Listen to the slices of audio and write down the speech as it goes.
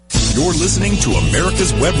You're listening to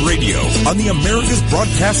America's Web Radio on the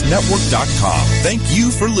AmericasBroadcastNetwork.com. Thank you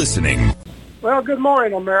for listening. Well, good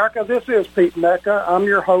morning, America. This is Pete Mecca. I'm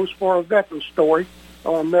your host for A Veteran Story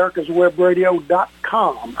on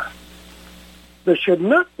AmericasWebRadio.com. The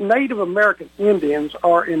Chinook Native American Indians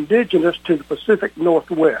are indigenous to the Pacific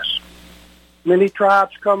Northwest. Many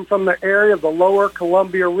tribes come from the area of the lower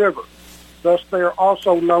Columbia River. Thus, they are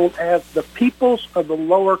also known as the peoples of the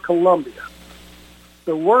lower Columbia.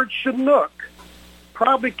 The word Chinook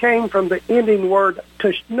probably came from the Indian word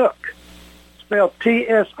Tishnook, spelled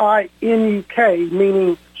T-S-I-N-U-K,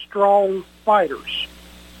 meaning strong fighters.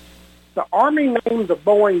 The Army named the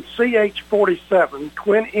Boeing CH-47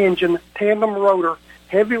 twin-engine, tandem-rotor,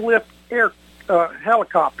 heavy-lift air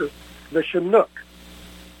helicopter the Chinook.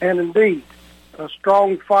 And indeed, a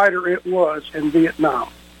strong fighter it was in Vietnam.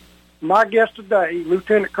 My guest today,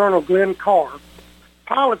 Lieutenant Colonel Glenn Carr,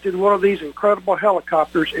 piloted one of these incredible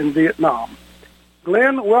helicopters in Vietnam.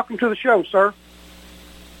 Glenn, welcome to the show, sir.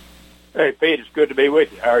 Hey, Pete, it's good to be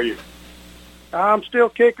with you. How are you? I'm still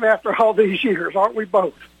kicking after all these years, aren't we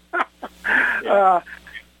both?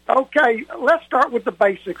 Okay, let's start with the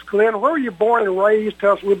basics, Glenn. Where were you born and raised?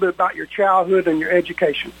 Tell us a little bit about your childhood and your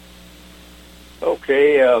education.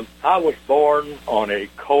 Okay, I was born on a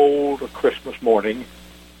cold Christmas morning,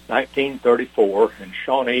 1934, in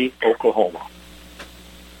Shawnee, Oklahoma.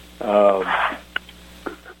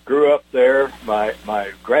 Grew up there. My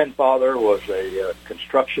grandfather was a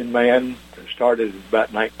construction man. Started in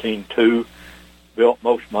about 1902. Built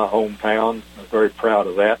most of my hometown. I'm very proud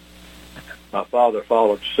of that. My father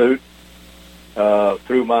followed suit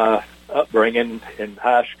through my upbringing in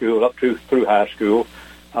high school, through high school.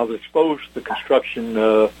 I was exposed to the construction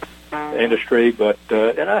industry, but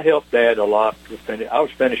and I helped Dad a lot. I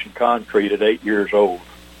was finishing concrete at 8 years old.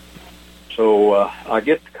 So I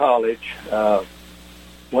get to college,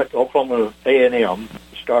 went to Oklahoma A&M,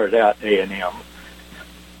 started out A&M.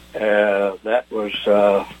 That was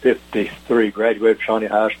 53, graduated Shawnee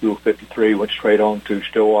High School, 53, went straight on to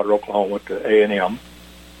Stillwater, Oklahoma, to A&M.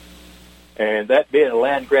 And that being a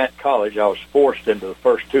land-grant college, I was forced into the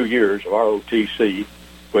first 2 years of ROTC,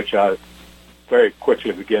 which I very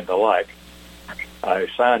quickly began to like. I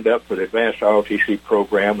signed up for the advanced ROTC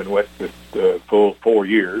program and went the full 4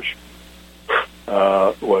 years.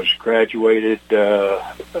 Was graduated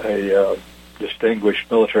a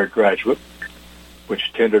distinguished military graduate,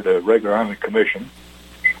 which tendered a regular Army commission.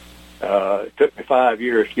 It took me 5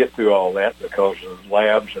 years to get through all that because of the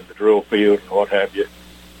labs and the drill field and what have you.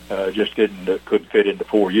 Just couldn't fit into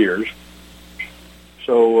 4 years.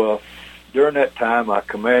 So during that time, I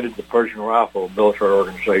commanded the Persian Rifle military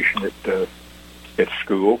organization at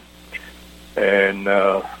school, and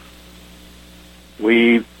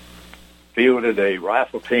we fielded a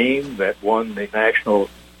rifle team that won the National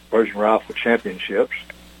Persian Rifle Championships.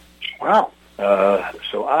 Wow!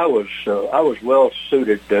 So I was well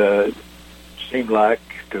suited, seemed like,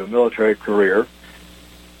 to a military career,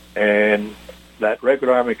 and that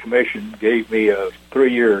regular Army commission gave me a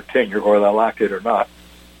 3-year tenure, whether I liked it or not.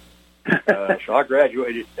 So I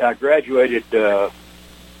graduated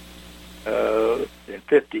in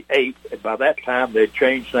 58. And by that time, they'd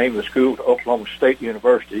changed the name of the school to Oklahoma State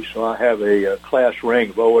University, so I have a class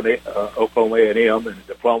ring of Oklahoma A&M and a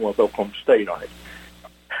diploma of Oklahoma State on it.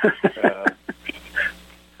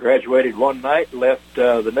 Graduated one night, left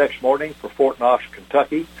the next morning for Fort Knox,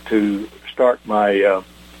 Kentucky, to start my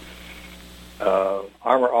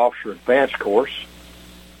Armor Officer Advanced course.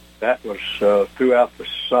 That was throughout the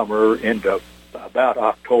summer into about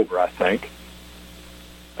October, I think.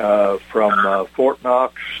 From Fort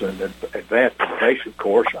Knox and the advanced basic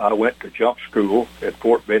course, I went to jump school at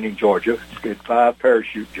Fort Benning, Georgia. Did 5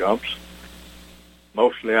 parachute jumps,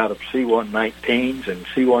 mostly out of C-119s and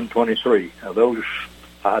C-123. Now, those,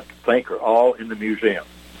 I think, are all in the museum.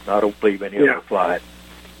 I don't believe any other flight.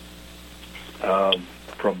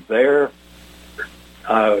 From there,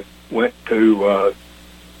 I went to,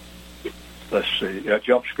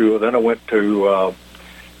 jump school. Then I went to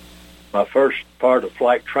my first part of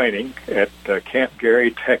flight training at Camp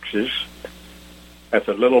Gary, Texas. That's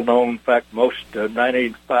a little-known fact. Most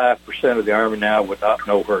 95% of the Army now would not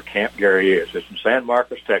know where Camp Gary is. It's in San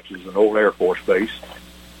Marcos, Texas, an old Air Force base.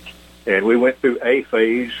 And we went through A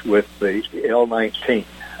phase with the L-19.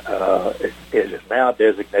 It is now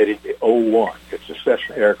designated the O-1. It's a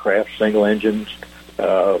Cessna aircraft, single engines,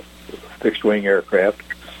 fixed-wing aircraft.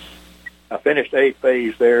 I finished A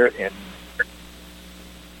phase there in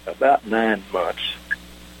about 9 months.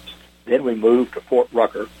 Then we moved to Fort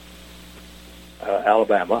Rucker,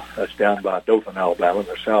 Alabama. That's down by Dothan, Alabama,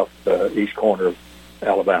 the southeast corner of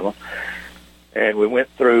Alabama. And we went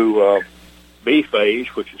through B phase,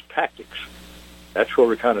 which is tactics. That's where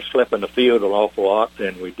we kind of slept in the field an awful lot,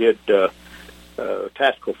 and we did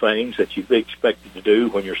tactical things that you'd be expected to do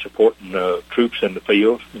when you're supporting troops in the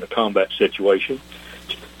field in a combat situation.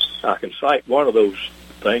 I can cite one of those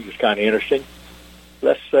things that's kind of interesting.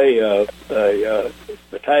 Let's say a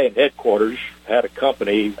battalion headquarters had a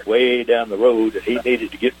company way down the road that he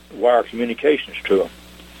needed to get wire communications to them.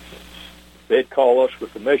 They'd call us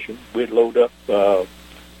with the mission. We'd load up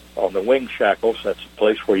on the wing shackles. That's the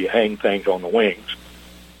place where you hang things on the wings.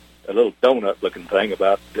 A little donut-looking thing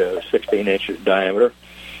about 16 inches in diameter.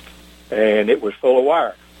 And it was full of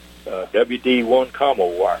wire, WD-1 combo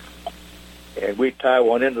wire. And we'd tie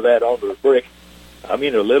one end of that onto a brick. I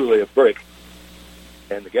mean, literally a brick.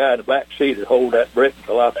 And the guy in the back seat would hold that brick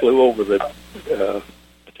until I flew over the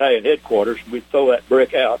battalion headquarters. We'd throw that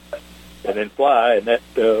brick out and then fly, and that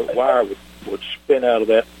wire would spin out of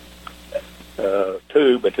that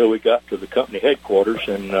tube until we got to the company headquarters,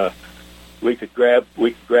 and we could grab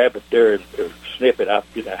it there and snip it. I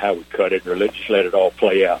don't know how we cut it, or just let it all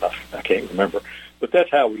play out. I can't remember, but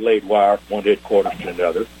that's how we laid wire from one headquarters to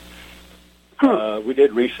another. We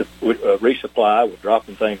did resupply with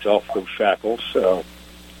dropping things off those shackles.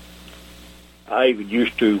 I even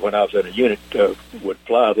used to, when I was in a unit, would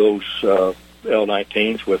fly those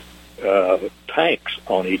L-19s with tanks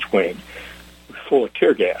on each wing, full of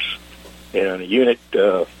tear gas. And a unit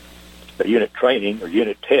training or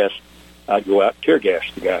unit test, I'd go out and tear gas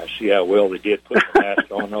the guys, see how well they did put the mask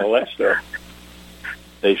on and all that stuff.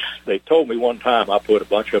 They told me one time I put a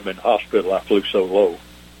bunch of them in the hospital. I flew so low.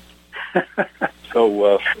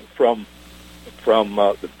 So from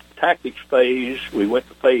the tactics phase, we went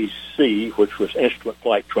to phase C, which was instrument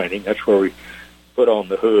flight training. That's where we put on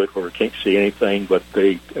the hood where we can't see anything but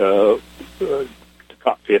the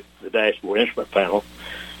cockpit, the dashboard instrument panel.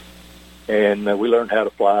 And we learned how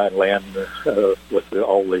to fly and land with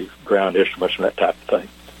all the ground instruments and that type of thing.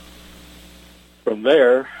 From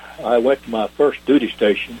there, I went to my first duty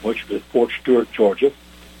station, which was at Fort Stewart, Georgia.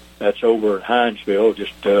 That's over in Hinesville,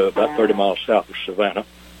 just about 30 miles south of Savannah.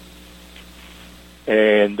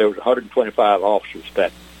 And there was 125 officers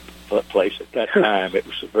at that place. At that time, it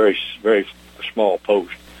was a very, very small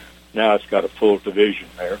post. Now it's got a full division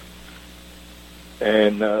there.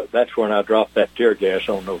 And that's when I dropped that tear gas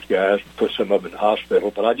on those guys and put some of them in the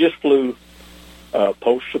hospital. But I just flew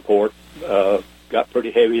post support, got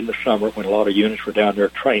pretty heavy in the summer when a lot of units were down there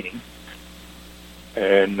training.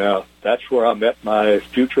 And that's where I met my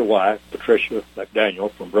future wife, Patricia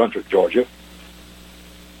McDaniel, from Brunswick, Georgia.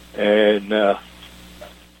 And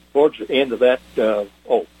towards the end of that,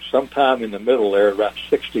 sometime in the middle there, around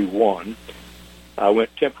 61, I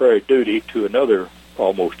went temporary duty to another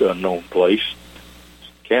almost unknown place,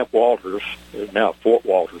 Camp Walters, now Fort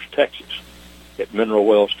Walters, Texas, at Mineral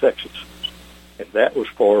Wells, Texas. And that was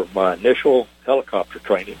for my initial helicopter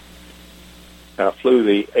training. I flew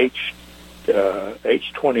the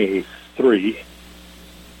H-23.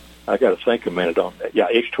 I got to think a minute on that. Yeah,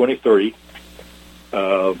 H-23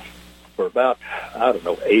 for about,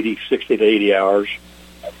 60 to 80 hours,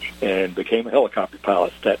 and became a helicopter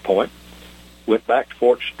pilot at that point. Went back to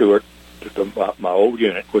Fort Stewart, to my old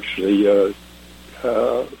unit, which is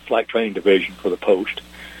the flight training division for the post.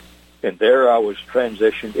 And there I was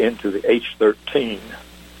transitioned into the H-13,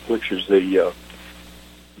 which is the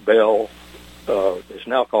Bell, it's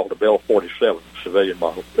now called the Bell 47 civilian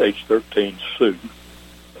model, H-13 Sioux.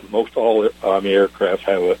 Most all Army aircraft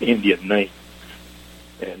have an Indian name,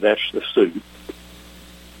 and that's the Sioux.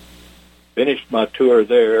 Finished my tour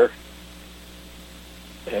there,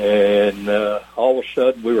 and all of a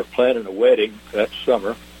sudden we were planning a wedding that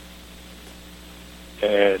summer,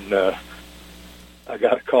 and I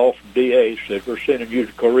got a call from DA, said, "We're sending you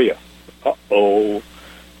to Korea." Uh-oh,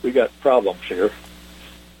 we got problems here.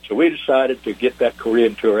 So we decided to get that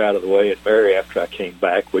Korean tour out of the way and marry after I came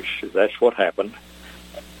back, which that's what happened.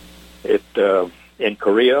 In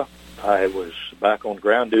Korea, I was back on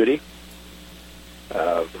ground duty.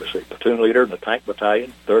 I was a platoon leader in the tank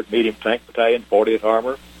battalion, 3rd Medium Tank Battalion, 40th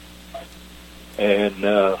Armor, and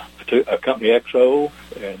a Company XO,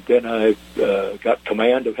 and then I got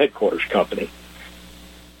command of Headquarters Company.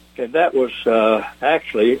 And that was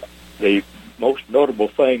actually the most notable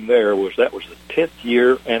thing there was that was the 10th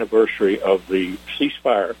year anniversary of the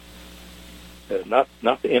ceasefire. Not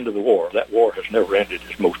the end of the war. That war has never ended,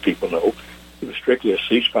 as most people know. It was strictly a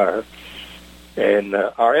ceasefire. And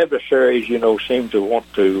our adversaries, seem to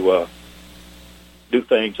want to do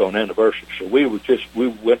things on anniversaries. So we went to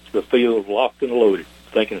the field locked and loaded,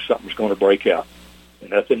 thinking something was going to break out.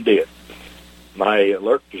 And nothing did. My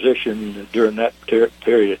alert position during that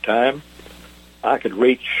period of time I could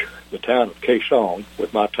reach the town of Kaesong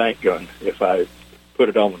with my tank gun if I put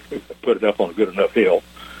it up on a good enough hill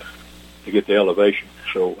to get the elevation.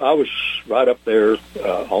 So I was right up there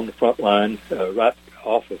on the front line, right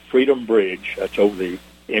off of Freedom Bridge. That's over the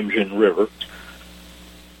Imjin River.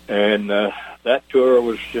 And that tour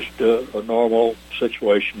was just a normal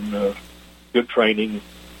situation, good training,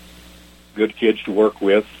 good kids to work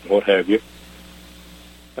with, what have you.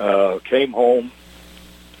 Came home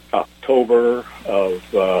October of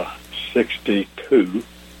 62.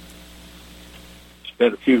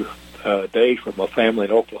 Spent a few days with my family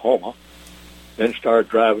in Oklahoma, then started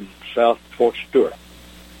driving south to Fort Stewart.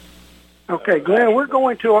 Okay, Glenn, we're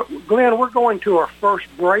going to our first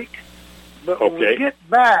break. But when we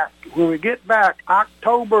get back,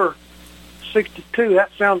 October 62, that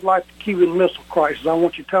sounds like the Cuban Missile Crisis. I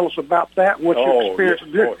want you to tell us about that and what you experienced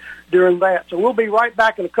during that. So we'll be right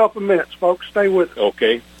back in a couple of minutes, folks. Stay with us.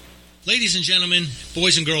 Okay. Ladies and gentlemen,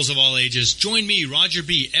 boys and girls of all ages, join me, Roger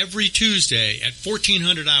B., every Tuesday at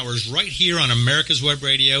 1400 hours right here on America's Web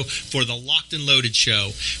Radio for the Locked and Loaded Show.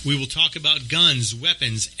 We will talk about guns,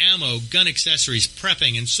 weapons, ammo, gun accessories,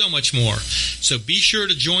 prepping, and so much more. So be sure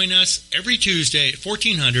to join us every Tuesday at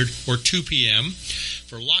 1400 or 2 p.m.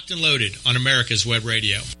 for Locked and Loaded on America's Web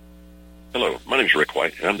Radio. Hello, my name is Rick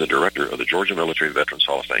White, and I'm the director of the Georgia Military Veterans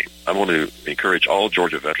Hall of Fame. I want to encourage all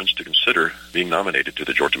Georgia veterans to consider being nominated to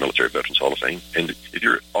the Georgia Military Veterans Hall of Fame. And if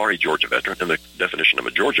you are a Georgia veteran, and the definition of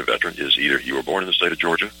a Georgia veteran is either you were born in the state of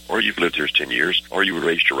Georgia, or you've lived here 10 years, or you were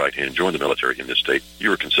raised to right hand and joined the military in this state, you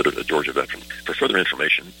are considered a Georgia veteran. For further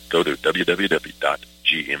information, go to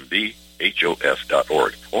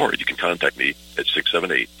www.gmbhof.org, or you can contact me at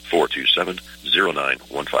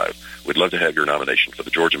 678-427-0915. We'd love to have your nomination for the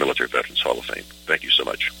Georgia Military Veterans Hall of Fame. Thank you so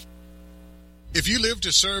much. If you live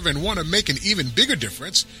to serve and want to make an even bigger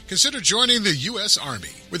difference, consider joining the U.S. Army.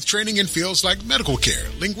 With training in fields like medical care,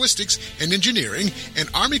 linguistics, and engineering, an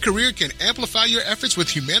Army career can amplify your efforts with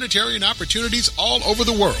humanitarian opportunities all over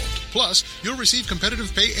the world. Plus, you'll receive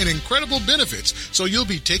competitive pay and incredible benefits, so you'll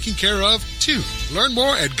be taken care of, too. Learn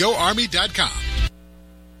more at GoArmy.com.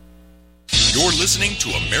 You're listening to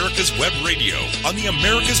America's Web Radio on the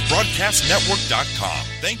AmericasBroadcastNetwork.com.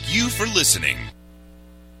 Thank you for listening.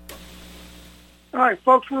 All right,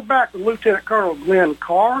 folks, we're back with Lieutenant Colonel Glenn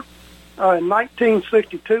Carr. In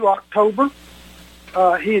 1962, October,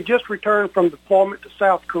 he had just returned from deployment to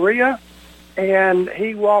South Korea, and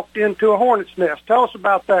he walked into a hornet's nest. Tell us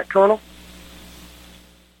about that, Colonel.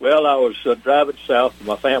 Well, I was driving south to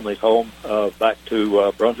my family's home, back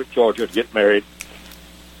to Brunswick, Georgia, to get married.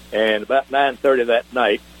 And about 9:30 that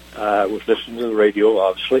night, I was listening to the radio,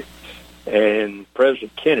 obviously, and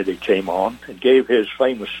President Kennedy came on and gave his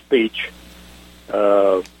famous speech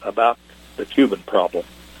about the Cuban problem.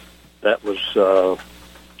 That was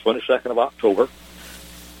 22nd of October,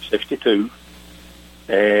 62,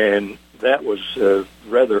 and that was a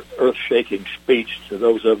rather earth-shaking speech to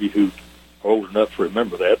those of you who are old enough to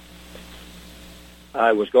remember that.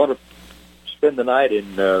 I was going to spend the night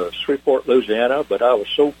in Shreveport, Louisiana, but I was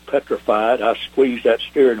so petrified, I squeezed that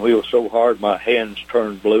steering wheel so hard my hands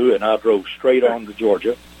turned blue, and I drove straight on to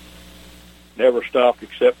Georgia. Never stopped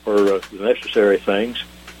except for the necessary things.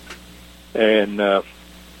 And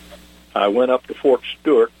I went up to Fort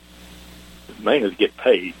Stewart, mainly to get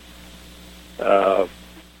paid.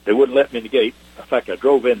 They wouldn't let me in the gate. In fact, I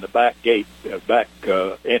drove in the back gate, back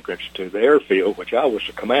entrance to the airfield, which I was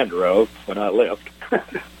the commander of when I left.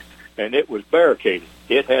 And it was barricaded.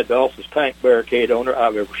 It had the office tank barricade on it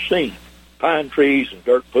I've ever seen. Pine trees and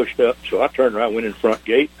dirt pushed up. So I turned around, went in the front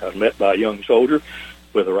gate. I was met by a young soldier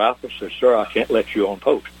with a rifle. Said, "Sir, I can't let you on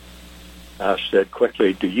post." I said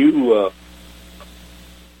quickly, "Do you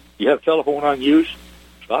have a telephone I can use?"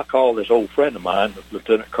 So I called this old friend of mine,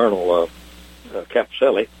 Lieutenant Colonel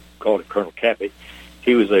Capicelli, called him Colonel Cappy.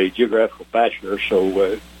 He was a geographical bachelor,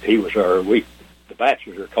 so he was the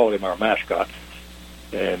bachelors called him our mascot.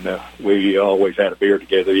 And we always had a beer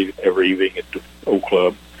together every evening at the old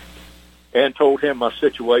club, and told him my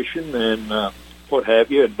situation and what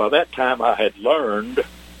have you. And by that time, I had learned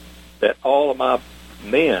that all of my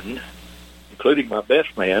men, including my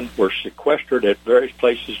best man, were sequestered at various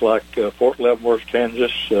places like Fort Leavenworth,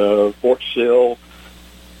 Kansas, Fort Sill,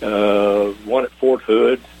 one at Fort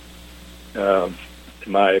Hood.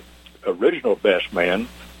 My original best man,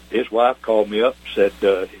 his wife called me up, said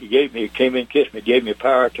came in, kissed me, gave me a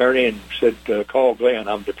power of attorney, and said, "Call Glenn,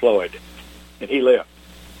 I'm deployed." And he left.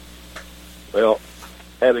 Well,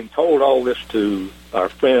 having told all this to our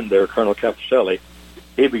friend there, Colonel Capicelli,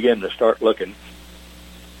 he began to start looking,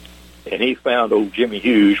 and he found old Jimmy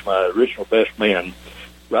Hughes, my original best man,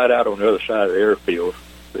 right out on the other side of the airfield,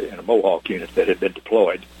 in a Mohawk unit that had been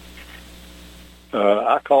deployed.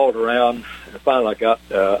 I called around, and finally I got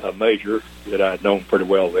a major that I had known pretty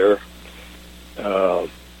well there to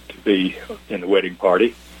be in the wedding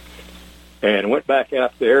party. And I went back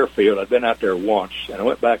out to the airfield. I'd been out there once, and I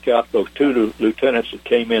went back out. Those two lieutenants that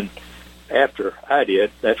came in after I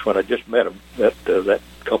did, that's when I just met them, that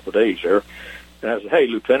couple of days there. And I said, "Hey,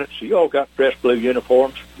 lieutenants, you all got dress blue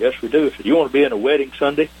uniforms?" "Yes, we do." I said, "You want to be in a wedding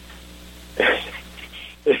Sunday?"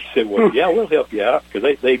 They said, "Well, yeah, we'll help you out,"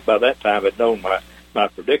 because they by that time had known my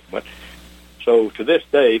predicament. So to this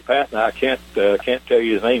day, Pat and I can't tell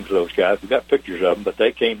you the names of those guys. We got pictures of them, but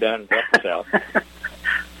they came down and helped us out.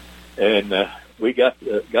 And we got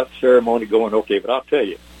the ceremony going okay. But I'll tell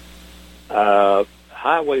you,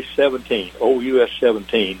 Highway 17, old US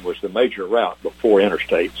 17, was the major route before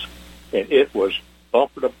interstates, and it was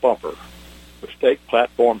bumper to bumper with state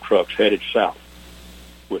platform trucks headed south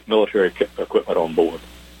with military equipment on board.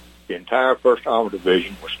 The entire 1st Armored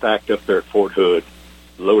Division was stacked up there at Fort Hood,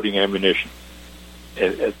 loading ammunition.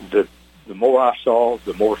 And the more I saw,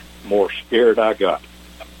 the more scared I got.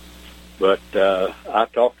 But I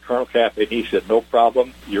talked to Colonel Cappy, and he said, "No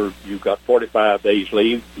problem. You've got 45 days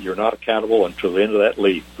leave. You're not accountable until the end of that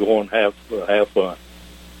leave. Go and have fun."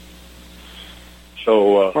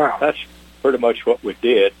 So wow. That's pretty much what we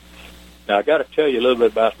did. Now, I got to tell you a little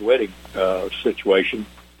bit about the wedding situation.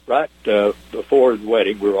 Right before the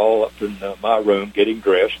wedding, we were all up in my room getting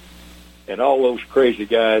dressed, and all those crazy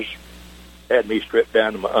guys had me stripped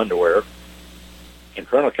down to my underwear. And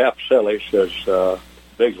Colonel Capicelli says,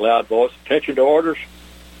 big loud voice, "Attention to orders."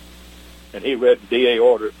 And he read the DA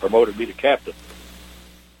order that promoted me to captain.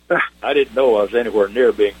 I didn't know I was anywhere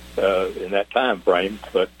near being in that time frame,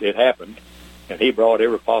 but it happened. And he brought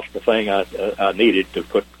every possible thing I needed to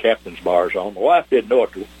put captain's bars on. My wife didn't know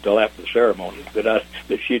it till after the ceremony that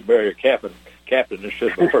she'd marry a captain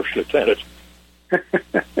instead of a first lieutenant.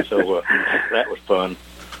 So that was fun.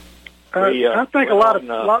 I think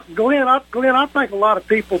Glenn, I think a lot of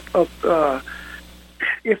people,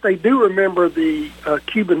 if they do remember the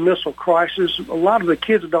Cuban Missile Crisis, a lot of the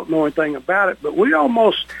kids don't know anything about it, but we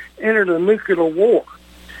almost entered a nuclear war.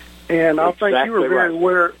 And I think you were very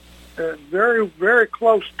aware, very, very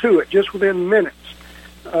close to it, just within minutes.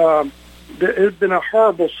 It's been a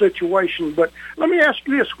horrible situation. But let me ask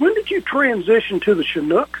you this. When did you transition to the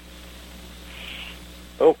Chinook?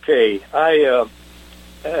 Okay.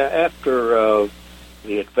 After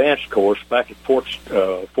the advanced course back at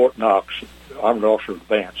Fort Knox, Armored Officer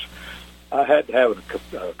Advance, I had to have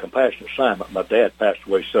a compassionate assignment. My dad passed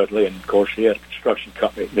away suddenly, and of course he had a construction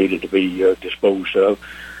company that needed to be disposed of.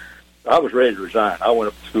 I was ready to resign. I went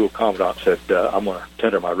up to the school commandant and said, "I'm going to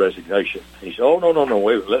tender my resignation." He said, "Oh, no,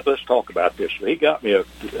 wait, let's talk about this." So he got me a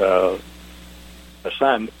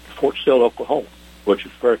assignment to Fort Sill, Oklahoma, which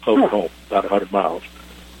is very close to home, about 100 miles.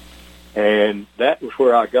 And that was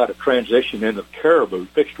where I got a transition into Caribou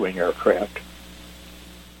fixed-wing aircraft.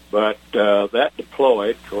 But that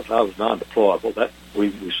deployed, of course, I was non-deployable. That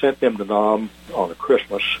we sent them to Nam on a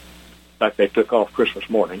Christmas. In fact, they took off Christmas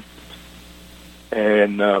morning.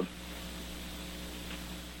 And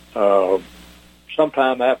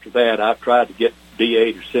sometime after that, I tried to get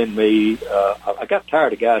DA to send me. I got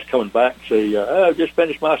tired of guys coming back and say, "I just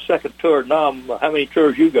finished my second tour at Nam. How many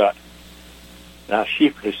tours you got?" And I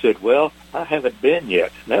sheepishly said, "Well, I haven't been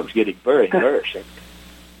yet." And that was getting very embarrassing.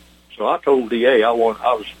 So I told DA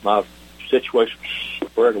my situation was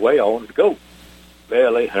squared away. I wanted to go.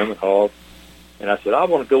 Belly, hem and hog. And I said, "I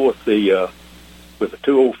want to go with the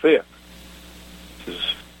 205th.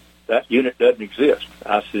 That unit doesn't exist."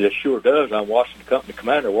 I said, "It sure does. I'm watching the company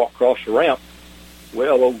commander walk across the ramp."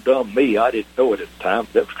 Well, old dumb me, I didn't know it at the time,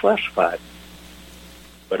 but it was classified.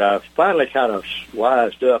 But I finally kind of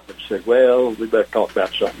wised up and said, "Well, we better talk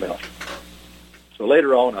about something else." So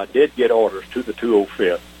later on, I did get orders to the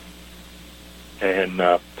 205th. And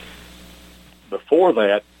before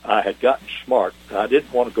that, I had gotten smart. I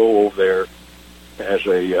didn't want to go over there as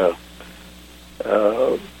a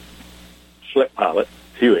slip pilot,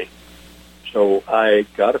 Huey. So I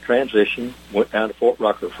got a transition, went down to Fort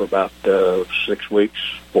Rucker for about 6 weeks,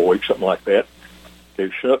 4 weeks, something like that, to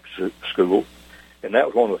Chinook School. And that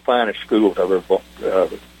was one of the finest schools I've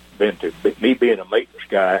ever been to. Me being a maintenance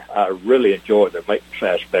guy, I really enjoyed the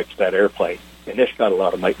maintenance aspects of that airplane. And it's got a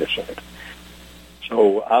lot of maintenance in it.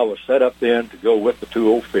 So I was set up then to go with the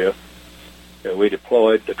 205th. And we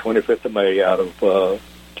deployed the 25th of May out of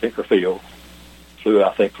Tinker Field. Flew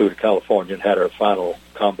to California and had our final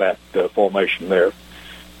combat formation there.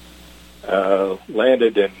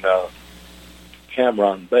 Landed in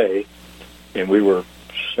Cameron Bay, and we were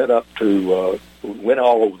set up to went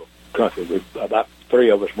all over the country. About three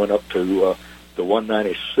of us went up to the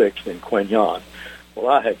 196th in Quinyon. Well,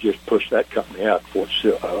 I had just pushed that company out at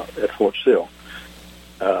Fort Sill.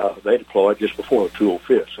 They deployed just before the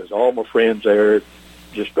 205th. So all my friends there,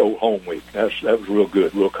 just old home week. That was real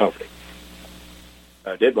good, real comforting.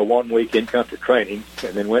 I did my 1 week in-country training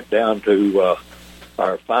and then went down to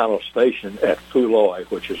our final station at Fuloy,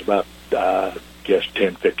 which is about,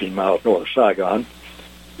 10, 15 miles north of Saigon.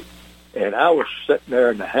 And I was sitting there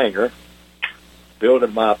in the hangar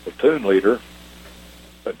building my platoon leader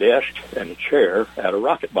a desk and a chair out of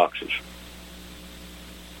rocket boxes.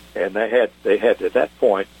 And they had at that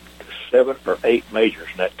point 7 or 8 majors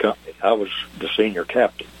in that company. I was the senior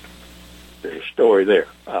captain. There's a story there.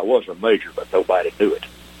 I was a major, but nobody knew it,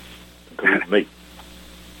 including me.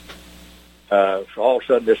 So all of a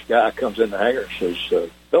sudden, this guy comes in the hangar and says,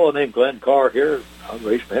 fellow named Glenn Carr here. I'm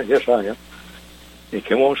raised man. Yes, I am. He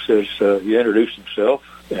came on and says, he introduced himself,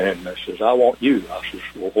 and says, I want you. I says,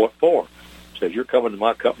 well, what for? He says, you're coming to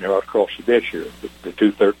my company right across the ditch here, the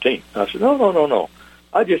 213. I said, no.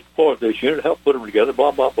 I just deployed this unit to help put them together,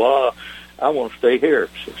 blah, blah, blah. I want to stay here.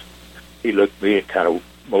 He looked at me and kind of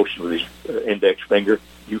motioned with his index finger,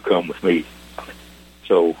 you come with me.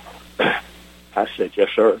 So I said, yes,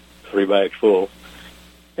 sir, 3 bags full,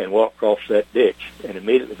 and walked across that ditch and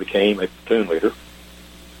immediately became a platoon leader.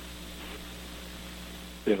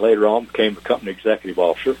 Then later on became the company executive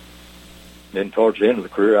officer. Then towards the end of the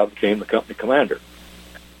career, I became the company commander.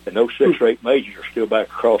 And those 6 or 8 majors are still back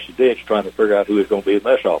across the ditch trying to figure out who is going to be the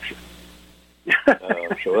mess officer.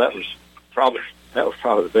 So that was probably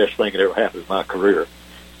the best thing that ever happened in my career.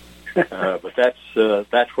 But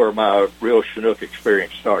that's where my real Chinook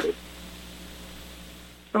experience started.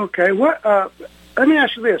 Okay. Let me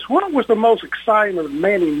ask you this: what was the most exciting or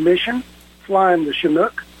demanding mission flying the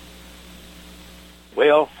Chinook?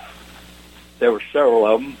 Well, there were several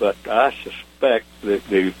of them, but I suspect that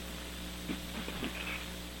the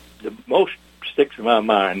most sticks in my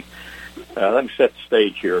mind. Let me set the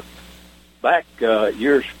stage here. Back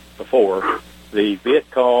years before, the Viet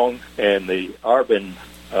Cong and the Arbin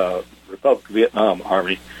Republic of Vietnam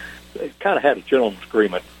Army, they kind of had a gentleman's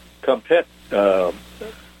agreement. Come Tet, the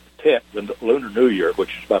Lunar New Year,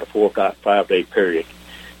 which is about a 4 or 5 day period,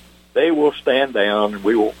 they will stand down and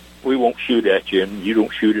we won't shoot at you and you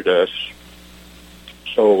don't shoot at us.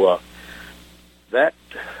 So that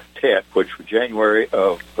Tet, which was January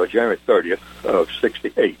 30th of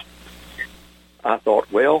 '68, I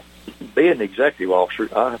thought, well, being the executive officer,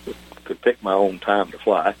 I could pick my own time to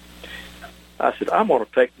fly. I said, I'm going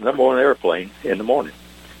to take the number 1 airplane in the morning.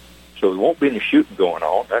 So there won't be any shooting going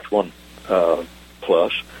on. That's one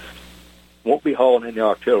plus. Won't be hauling in the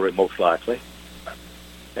artillery, most likely.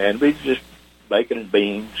 And we just bacon and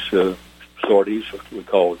beans, sorties, what we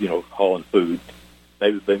call, hauling food.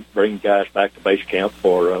 Maybe bring guys back to base camp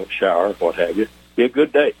for a shower, what have you. Be a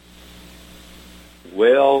good day.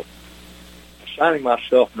 Well, assigning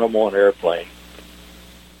myself number 1 airplane,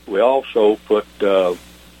 we also put the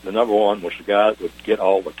number 1 was the guy that would get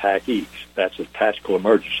all the TAC-Es. That's a tactical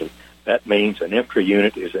emergency. That means an infantry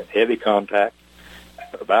unit is in heavy contact,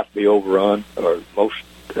 about to be overrun, or most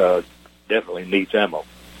definitely needs ammo.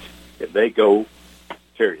 If they go,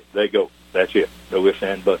 period, they go. That's it. No ifs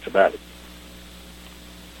and buts about it.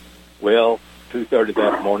 Well, 2:30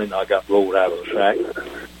 that morning, I got rolled out of the sack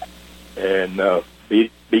and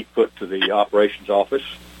beat foot to the operations office,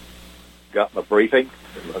 got my briefing.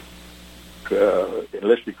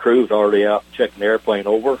 Enlisted crew was already out checking the airplane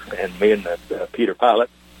over, and me and Peter Pilot,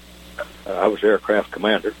 I was aircraft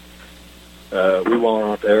commander, we went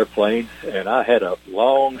on the airplane, and I had a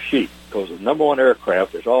long sheet, because the number 1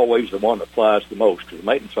 aircraft is always the one that flies the most, because the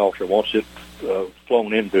maintenance officer wants it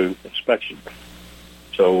flown into inspection.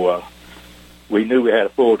 So we knew we had a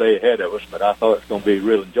full day ahead of us, but I thought it was going to be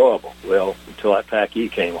real enjoyable. Well, until that TAC-E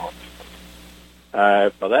came on.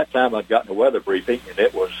 By that time, I'd gotten a weather briefing, and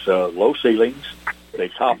it was low ceilings. They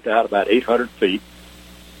topped out about 800 feet.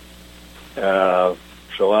 So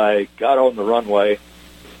I got on the runway.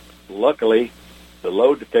 Luckily, the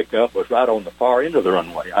load to pick up was right on the far end of the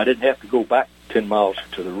runway. I didn't have to go back 10 miles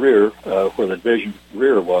to the rear, where the division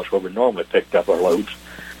rear was, where we normally picked up our loads.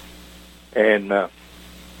 And I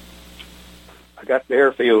got the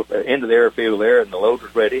airfield, into the airfield there, and the load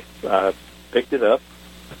was ready. I picked it up.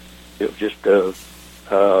 It was just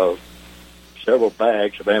several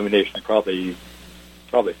bags of ammunition, probably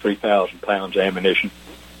 3,000 pounds of ammunition.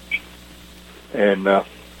 And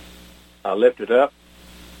I lifted up,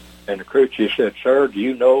 and the crew chief said, "Sir, do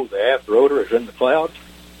you know the aft rotor is in the clouds?"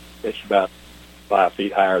 It's about 5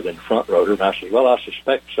 feet higher than the front rotor. And I said, "Well, I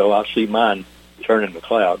suspect so. I see mine turning the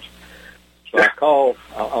clouds." So I called.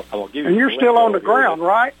 I'm going to give you. And you're still on the ground,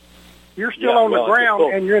 right? You're still on the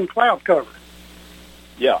ground, and you're in cloud cover.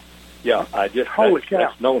 Yeah. I just Holy cow.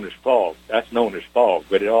 That's known as fog. That's known as fog,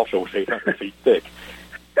 but it also was 800 feet thick.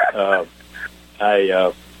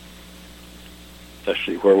 Let's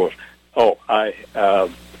see, where was? I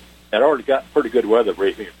had already got pretty good weather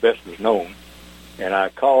briefing, as best was known, and I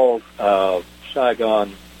called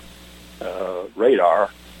Saigon radar,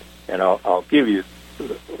 and I'll give you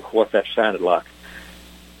what that sounded like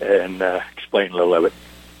and explain a little of it.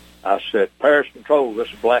 I said, Paris Control,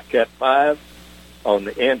 this is Black Cat 5 on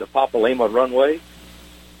the end of Papalima runway.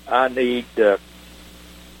 I need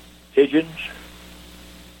pigeons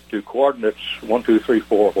to coordinates 1, 2, 3,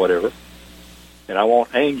 4, whatever. And I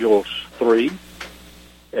want Angels 3,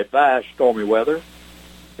 advise stormy weather,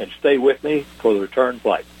 and stay with me for the return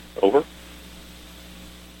flight. Over.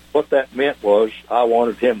 What that meant was I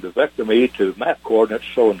wanted him to vector me to map coordinates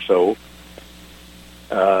so-and-so.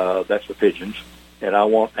 That's the pigeons. And I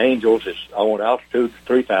want Angels, I want altitude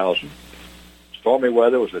 3,000. Stormy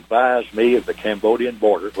weather was advised me of the Cambodian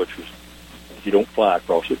border, which was, you don't fly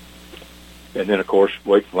across it. And then, of course,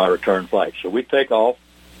 wait for my return flight. So we take off.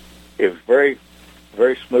 It was very,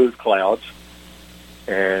 very smooth clouds.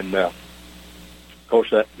 And, of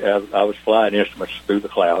course, I was flying instruments through the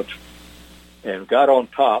clouds and got on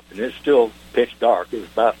top, and it's still pitch dark. It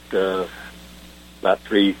was about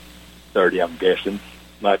 3:30, I'm guessing.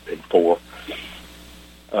 Might have been 4.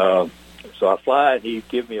 So I fly, and he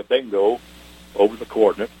give me a bingo over the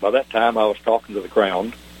coordinate. By that time, I was talking to the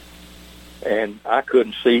ground, and I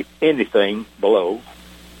couldn't see anything below.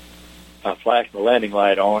 I flashed my landing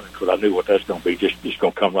light on because I knew what that's going to be, just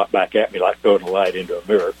going to come right back at me like throwing a light into a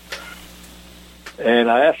mirror. And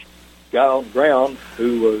I asked a guy on the ground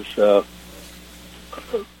who was a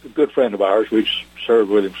good friend of ours. We served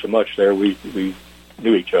with him so much there, we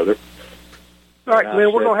knew each other. All right,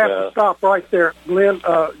 Glenn, we're going to have to stop right there. Glenn,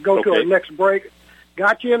 go to our next break.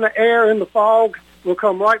 Got you in the air, in the fog. We'll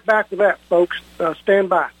come right back to that, folks. Stand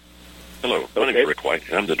by. Hello, my name is Rick White,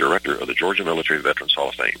 and I'm the director of the Georgia Military Veterans Hall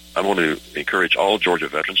of Fame. I want to encourage all Georgia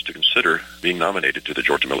veterans to consider being nominated to the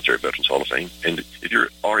Georgia Military Veterans Hall of Fame. And if you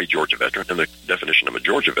are a Georgia veteran, and the definition of a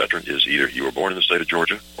Georgia veteran is either you were born in the state of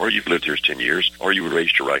Georgia, or you've lived here 10 years, or you were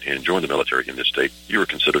raised to right hand, join the military in this state, you are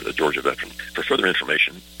considered a Georgia veteran. For further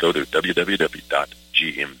information, go to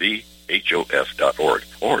www.gmbhof.org,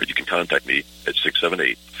 or you can contact me at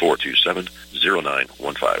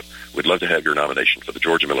 678-427-0915. We'd love to have your nomination for the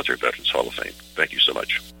Georgia Military Veterans Hall of Fame. Thank you so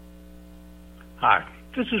much. Hi,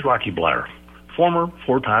 this is Rocky Blair, former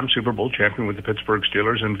 4-time Super Bowl champion with the Pittsburgh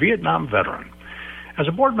Steelers and Vietnam veteran. As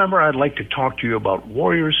a board member, I'd like to talk to you about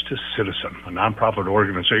Warriors to Citizen, a nonprofit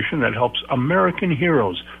organization that helps American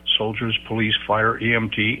heroes, soldiers, police, fire,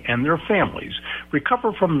 EMT, and their families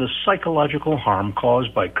recover from the psychological harm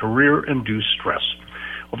caused by career-induced stress.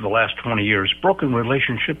 Over the last 20 years, broken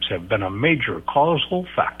relationships have been a major causal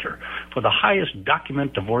factor for the highest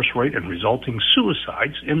documented divorce rate and resulting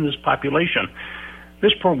suicides in this population.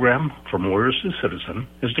 This program, From Warriors to Citizen,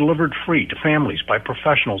 is delivered free to families by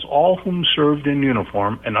professionals, all whom served in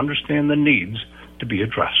uniform and understand the needs to be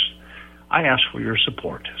addressed. I ask for your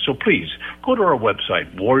support, so please go to our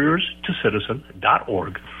website,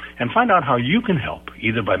 warriorstocitizen.org, and find out how you can help,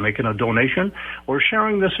 either by making a donation or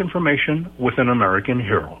sharing this information with an American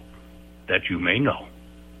hero that you may know.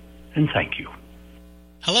 And thank you.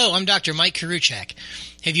 Hello, I'm Dr. Mike Karuchak.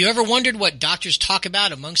 Have you ever wondered what doctors talk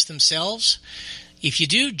about amongst themselves? If you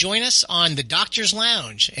do, join us on the Doctor's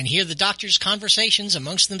Lounge and hear the doctors' conversations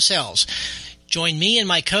amongst themselves. Join me and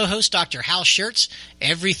my co-host, Dr. Hal Schertz,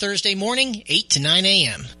 every Thursday morning, 8 to 9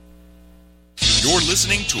 a.m. You're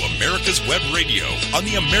listening to America's Web Radio on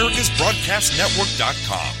the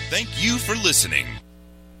AmericasBroadcastNetwork.com. Thank you for listening.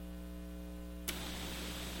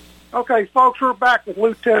 Okay, folks, we're back with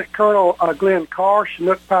Lieutenant Colonel Glenn Carr,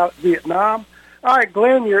 Chinook pilot, Vietnam. All right,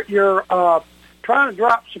 Glenn, you're trying to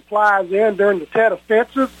drop supplies in during the Tet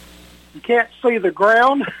Offensive. You can't see the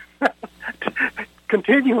ground.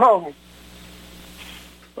 Continue on.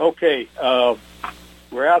 Okay,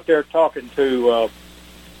 we're out there talking to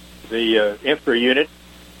the infantry unit,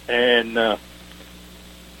 and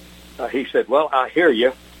he said, well, I hear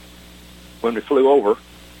you when we flew over,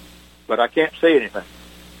 but I can't see anything.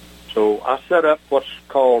 So I set up what's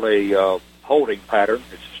called a holding pattern.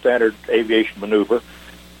 It's a standard aviation maneuver.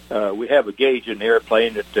 We have a gauge in the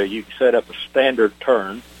airplane that you can set up a standard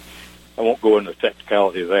turn. I won't go into the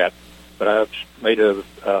technicality of that, but I made a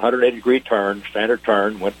 180-degree turn, standard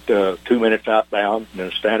turn, went 2 minutes outbound, and then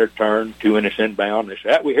a standard turn, 2 minutes inbound. They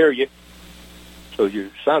said, we hear you. So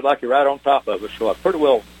you sounds like you're right on top of us. So I pretty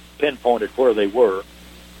well pinpointed where they were.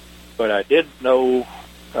 but I didn't know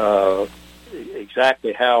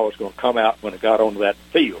exactly how I was going to come out when I got onto that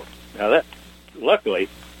field. Now, luckily,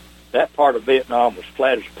 that part of Vietnam was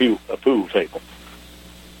flat as a pool table.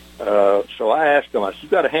 So I asked him, I said, "You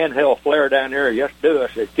got a handheld flare down there?" "Yes, do." I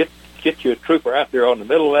said, Get you a trooper out there on the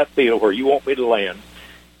middle of that field where you want me to land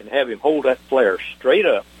and have him hold that flare straight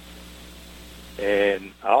up,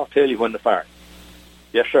 and I'll tell you when to fire it."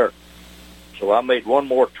 "Yes, sir." So I made one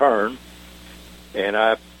more turn, and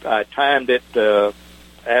I timed it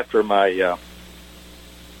after my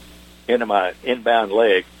into my inbound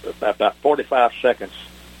leg, about 45 seconds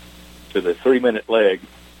to the 3-minute leg.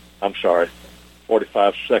 I'm sorry,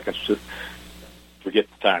 45 seconds to forget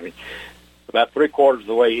the timing. About 3/4 of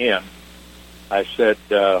the way in, I said,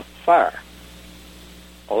 "Fire."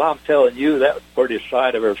 Well, I'm telling you, that was the prettiest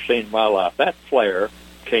sight I've ever seen in my life. That flare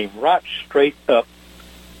came right straight up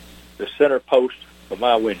the center post of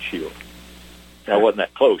my windshield. I wasn't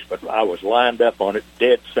that close, but I was lined up on it,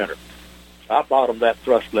 dead center. I bottomed that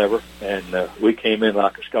thrust lever, and we came in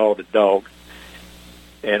like a scalded dog.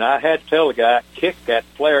 And I had to tell the guy, "Kick that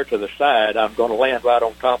flare to the side. I'm going to land right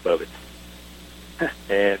on top of it."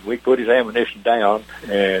 And we put his ammunition down,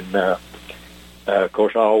 and of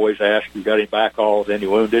course, I always ask, "You got any backhalls, any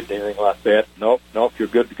wounded, anything like that?" Nope, you're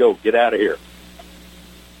good to go. Get out of here.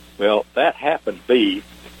 Well, that happened to be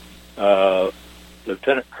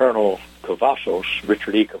Lieutenant Colonel Cavazos,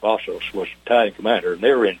 Richard E. Cavazos, was battalion commander, and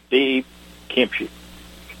they were in deep kimchi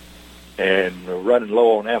and running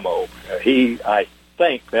low on ammo. I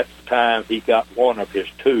think that's the time he got one of his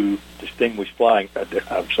 2 Distinguished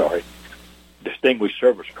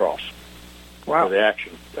Service Cross. Wow. For the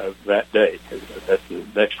action of that day. That's the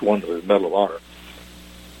next one to the Medal of Honor.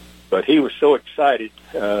 But he was so excited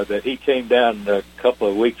that he came down a couple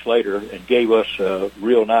of weeks later and gave us a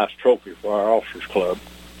real nice trophy for our officers club.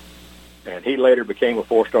 And he later became a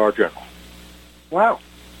 4-star general. Wow.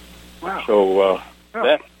 So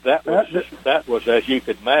that was, as you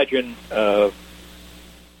could imagine,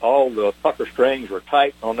 all the pucker strings were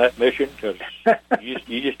tight on that mission because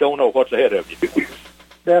you just don't know what's ahead of you.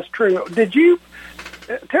 That's true. Did you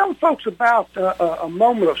tell folks about a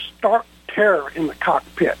moment of stark terror in the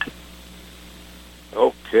cockpit?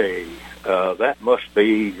 Okay. That must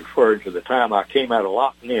be referring to the time I came out of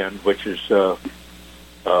locking in, which is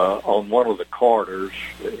on one of the corridors,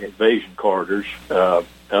 invasion corridors,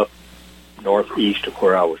 up northeast of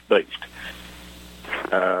where I was based.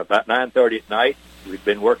 About 9:30 at night. We'd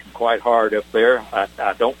been working quite hard up there.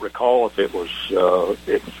 I don't recall if it was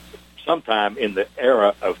sometime in the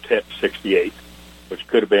era of TET 68, which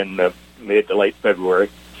could have been mid to late February.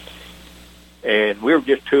 And we were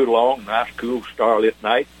just tooting along, nice, cool, starlit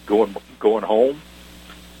night, going home.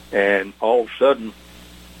 And all of a sudden,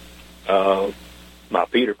 my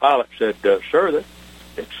Peter pilot said, "Sir,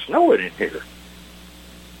 it's snowing in here."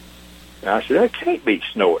 And I said, "It can't be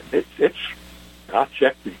snowing. I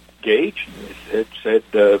checked the gauge. It said,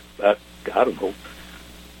 I don't know,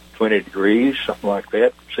 20 degrees, something like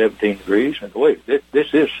that, 17 degrees. And wait,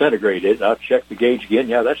 this is centigrade. I checked the gauge again.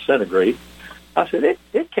 Yeah, that's centigrade. I said,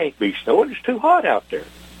 it can't be snowing. It's too hot out there."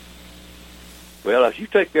 Well, as you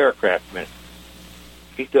take the aircraft a minute,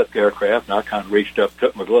 he took the aircraft, and I kind of reached up,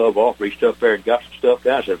 took my glove off, reached up there and got some stuff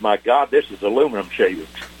down. I said, "My God, this is aluminum shavings.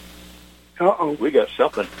 Uh-oh. We got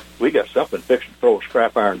something fixing to throw a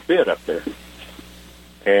scrap iron bit up there."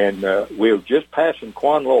 And we were just passing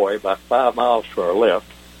Quan Loy, about 5 miles to our left,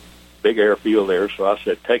 big airfield there. So I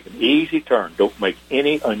said, "Take an easy turn. Don't make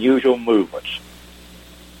any unusual movements."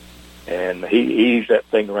 And he eased that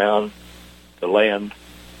thing around to land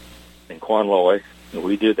in Quan Loy, and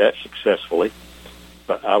we did that successfully.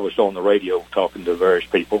 But I was on the radio talking to various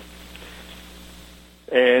people.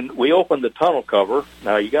 And we opened the tunnel cover.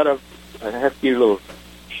 Now, I have to give you a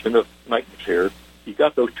little maintenance here. You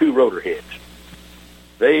got those 2 rotor heads.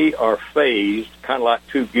 They are phased, kind of like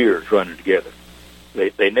 2 gears running together.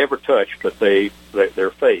 They never touch, but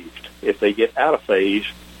they're phased. If they get out of phase,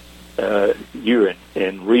 you're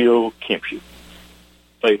in real kimchi,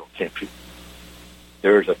 fatal kimchi.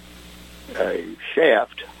 There's a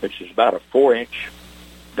shaft, which is about a 4-inch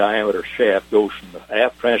diameter shaft, goes from the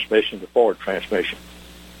aft transmission to the forward transmission.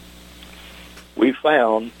 We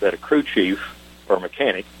found that a crew chief or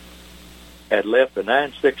mechanic had left a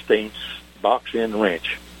 9/16 box-end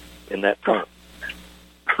wrench in that tunnel,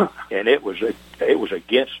 and it was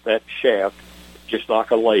against that shaft, just like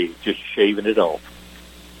a lathe, just shaving it off.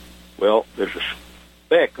 Well, there's a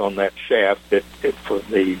spec on that shaft that for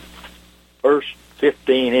the first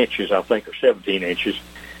 15 inches, I think, or 17 inches,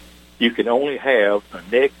 you can only have a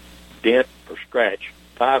nick, dent, or scratch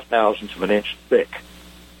 0.005 of an inch thick.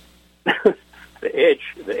 the edge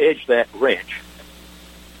of that wrench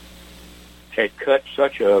had cut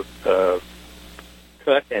such a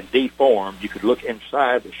cut and deformed, you could look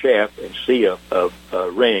inside the shaft and see a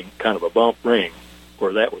ring, kind of a bump ring,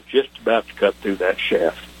 where that was just about to cut through that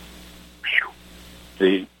shaft.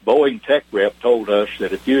 The Boeing tech rep told us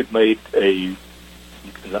that if you had made a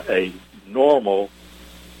normal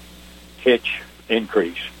hitch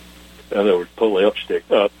increase, in other words, pull the upstick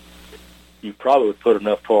up, you probably would put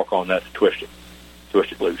enough torque on that to twist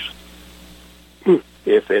it loose.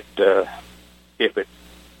 If it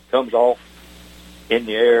comes off in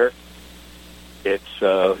the air,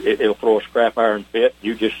 it'll throw a scrap iron fit.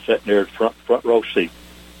 You're just sitting there front row seat,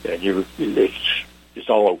 and it's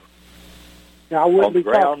all over. Now, I wouldn't be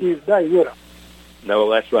talking to you today, would I? No,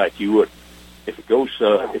 that's right. You would. If it goes,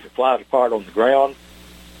 if it flies apart on the ground,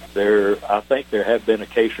 I think there have been a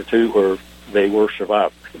case or two where they were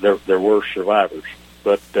survivors. There were survivors,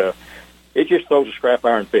 but it just throws a scrap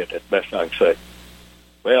iron fit. That's the best I can say.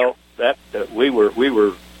 Well, that we were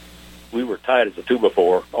tight as a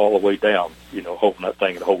 2x4 all the way down, hoping that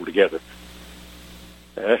thing would hold together.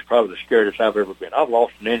 And that's probably the scariest I've ever been. I've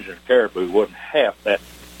lost an engine in Caribou. It wasn't half that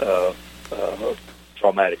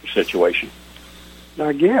traumatic situation.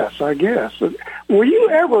 I guess. Were you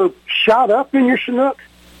ever shot up in your Chinook?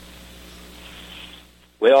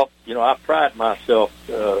 Well, I pride myself,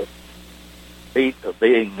 Pete, of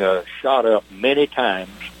being shot up many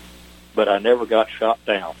times, but I never got shot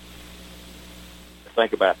down.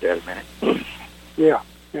 Think about that a minute. Yeah.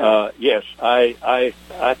 Yes,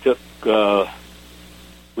 I took.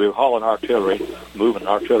 We were hauling artillery, moving an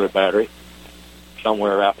artillery battery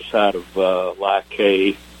somewhere outside of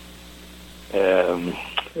Ly-K.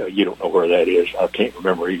 You don't know where that is. I can't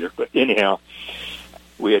remember either. But anyhow,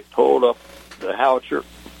 we had pulled up the howitzer,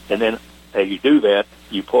 and then as you do that,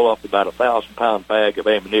 you pull up about 1,000-pound bag of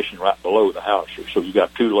ammunition right below the howitzer. So you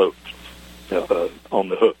got two loads on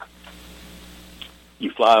the hook.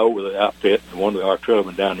 You fly over the outfit, and one of the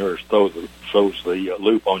artillerymen down there throws the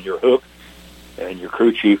loop on your hook, and your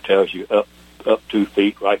crew chief tells you up 2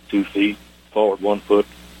 feet, right 2 feet, forward 1 foot,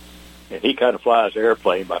 and he kind of flies the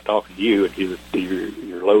airplane by talking to you, and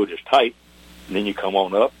your load is tight, and then you come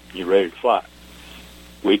on up, and you're ready to fly.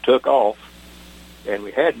 We took off, and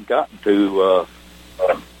we hadn't gotten to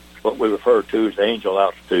what we refer to as the angel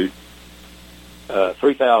altitude.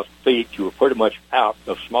 3,000 feet, you were pretty much out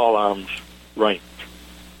of small arms range.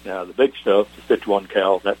 Now, the big stuff, the 51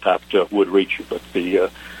 cal, that type of stuff would reach you, but the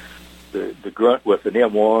grunt with an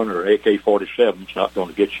M1 or AK-47 is not going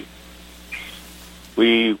to get you.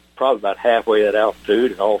 We probably about halfway at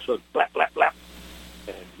altitude, and all of a sudden, blap, blap, blap.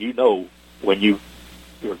 And when you're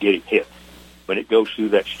getting hit. When it goes through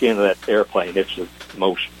that skin of that airplane, it's the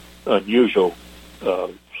most unusual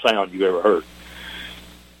sound you've ever heard.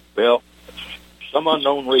 Well, some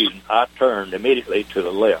unknown reason, I turned immediately to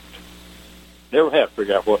the left. Never had to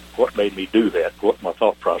figure out what made me do that, what my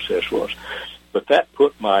thought process was. But that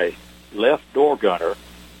put my left door gunner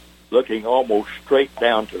looking almost straight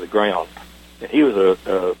down to the ground. And he was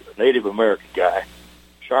a Native American guy,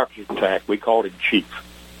 sharp as a tack. We called him Chief.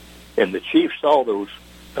 And the Chief saw those,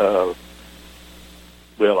 I'll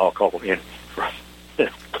call them enemies,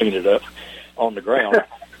 clean it up, on the ground.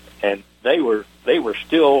 And they were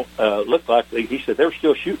still, looked like, he said they were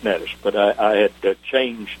still shooting at us. But I had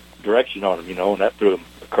changed direction on them, and that threw him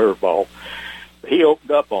a curveball. He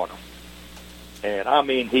opened up on them. And, I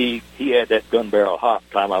mean, he had that gun barrel hot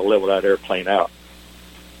time I leveled that airplane out.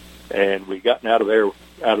 And we gotten out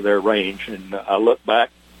of their range, and I looked back.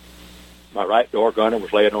 My right door gunner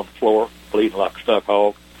was laying on the floor, bleeding like a stuck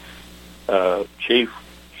hog. Chief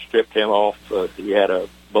stripped him off. He had a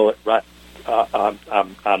bullet right.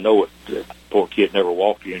 I know it. The poor kid never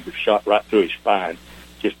walked in, but shot right through his spine,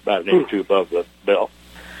 just about an inch or two above the belt.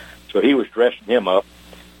 So he was dressing him up,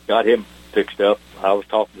 got him fixed up. I was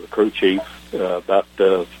talking to the crew chief about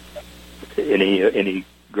any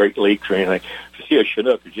great leaks or anything. See, a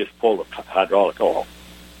Chinook is just full of hydraulic oil,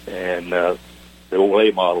 and the old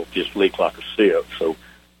A model just leaked like a sieve. So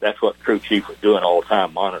that's what the crew chief was doing all the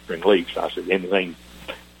time, monitoring leaks. I said, anything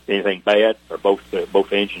bad, or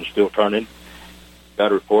both engines still turning?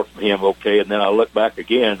 Got a report from him, okay. And then I looked back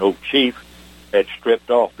again. Old Chief had stripped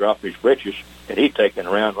off, dropped his britches, and he'd taken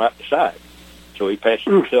around right beside. So he patched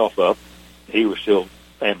himself up. He was still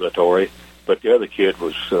ambulatory, but the other kid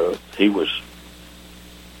was he was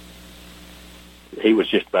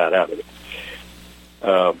just about out of it.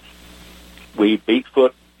 We beat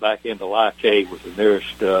foot back into Ly-K with the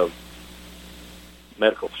nearest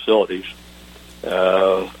medical facilities.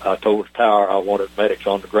 I told the tower I wanted medics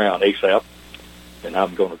on the ground ASAP, and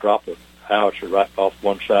I'm going to drop the howitzer right off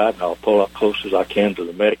one side, and I'll pull up close as I can to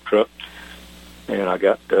the medic truck. And I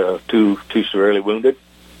got two severely wounded,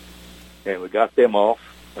 and we got them off.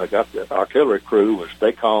 I got the artillery crew,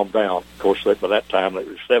 they calmed down. Of course, by that time, there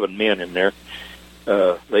were 7 men in there.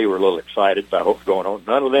 They were a little excited about what was going on.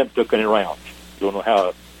 None of them took any rounds. Don't know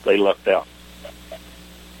how they lucked out.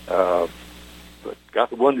 But got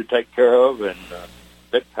the wounded taken care of, and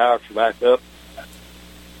picked the howitzer back up,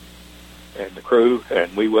 and the crew,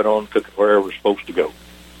 and we went on and took it where we were supposed to go.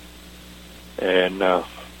 And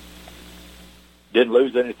didn't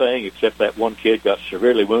lose anything except that one kid got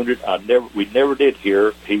severely wounded. We never did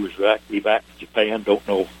hear. He was back to Japan. Don't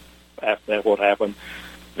know after that what happened.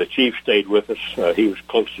 The chief stayed with us. He was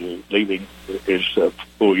close to leaving. His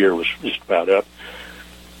full year was just about up.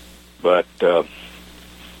 But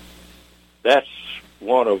that's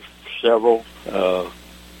one of several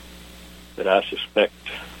that I suspect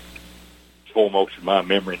is foremost in my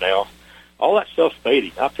memory now. All that stuff's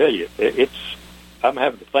fading. I'll tell you, I'm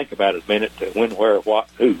having to think about it a minute to when, where, what,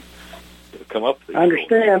 who to come up with. I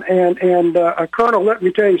understand. And Colonel, let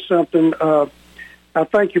me tell you something. I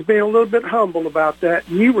think you're being a little bit humble about that.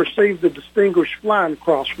 You received the Distinguished Flying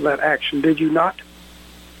Cross for that action, did you not?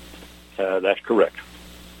 That's correct.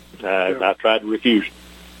 I tried to refuse it.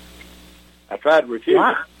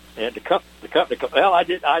 Why? And the company, well, I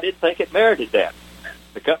didn't think it merited that.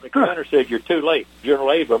 The company commander said, "You're too late.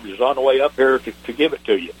 General Abrams is on the way up here to give it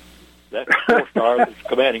to you." That's the 4-star that was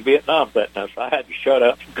commanding Vietnam at that time, so I had to shut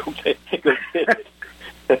up and go get it.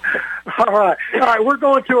 All right. We're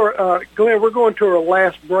going to our Glenn. We're going to our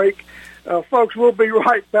last break, folks. We'll be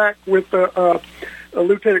right back with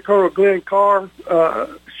Lieutenant Colonel Glenn Carr,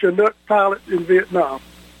 Chinook pilot in Vietnam.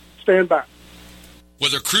 Stand by.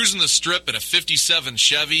 Whether cruising the Strip in a 57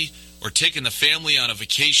 Chevy or taking the family on a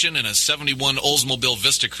vacation in a 71 Oldsmobile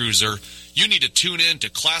Vista Cruiser, you need to tune in to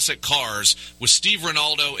Classic Cars with Steve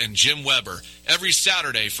Ronaldo and Jim Weber every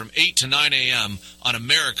Saturday from 8 to 9 a.m. on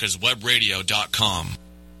americaswebradio.com.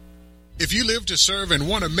 If you live to serve and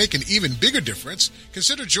want to make an even bigger difference,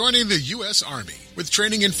 consider joining the U.S. Army. With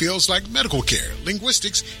training in fields like medical care,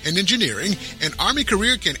 linguistics, and engineering, an Army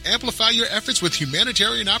career can amplify your efforts with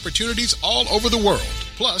humanitarian opportunities all over the world.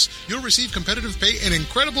 Plus, you'll receive competitive pay and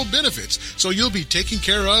incredible benefits, so you'll be taken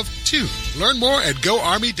care of, too. Learn more at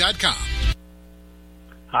GoArmy.com.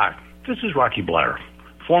 Hi, this is Rocky Blair,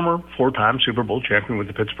 former 4-time Super Bowl champion with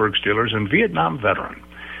the Pittsburgh Steelers and Vietnam veteran.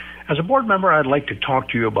 As a board member, I'd like to talk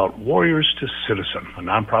to you about Warriors to Citizen, a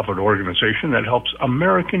nonprofit organization that helps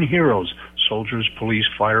American heroes, soldiers, police,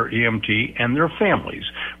 fire, EMT, and their families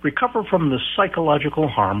recover from the psychological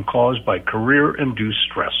harm caused by career-induced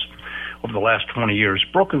stress. Over the last 20 years,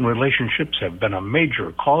 broken relationships have been a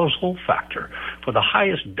major causal factor for the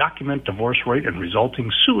highest documented divorce rate and resulting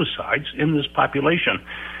suicides in this population.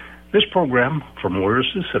 This program, From Warriors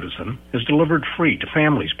to Citizen, is delivered free to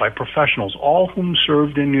families by professionals, all whom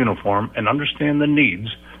served in uniform and understand the needs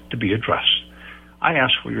to be addressed. I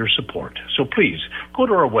ask for your support, so please go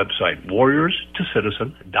to our website,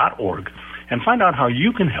 warriorstocitizen.org, and find out how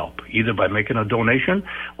you can help, either by making a donation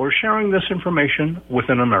or sharing this information with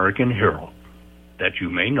an American hero that you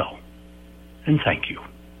may know. And thank you.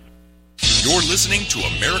 You're listening to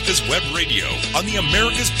America's Web Radio on the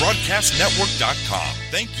AmericasBroadcastNetwork.com.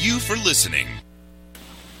 Thank you for listening.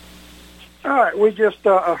 All right, we just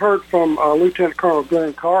heard from Lieutenant Colonel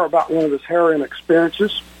Glenn Carr about one of his harrowing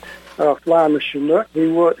experiences flying the Chinook.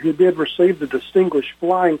 He did receive the Distinguished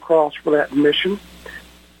Flying Cross for that mission.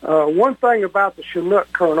 One thing about the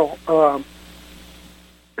Chinook, Colonel,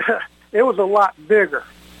 it was a lot bigger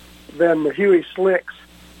than the Huey Slicks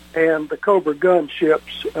and the Cobra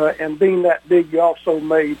gunships, and being that big, you also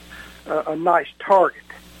made a nice target.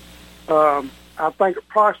 I think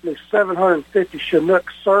approximately 750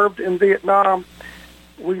 Chinooks served in Vietnam.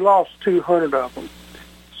 We lost 200 of them.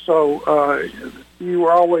 So you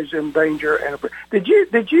were always in danger. And did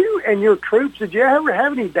you and your troops, did you ever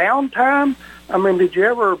have any downtime? I mean, did you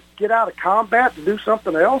ever get out of combat to do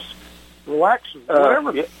something else? Relax,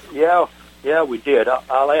 whatever? Yeah, we did.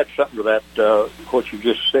 I'll add something to that, what you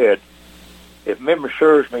just said. If memory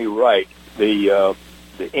serves me right, the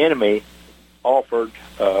enemy offered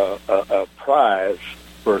a prize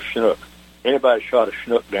for a Chinook. Anybody shot a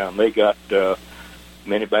Chinook down, they got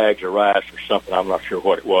many bags of rice or something. I'm not sure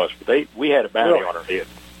what it was, but we had a bounty on our head.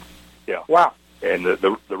 Yeah. Wow. And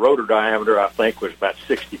the rotor diameter, I think, was about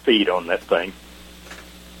 60 feet on that thing.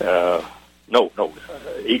 No,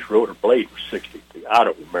 each rotor blade was 60 feet. I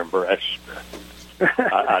don't remember.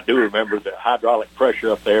 I do remember the hydraulic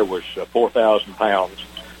pressure up there was 4,000 pounds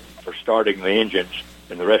for starting the engines,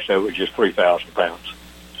 and the rest of it was just 3,000 pounds.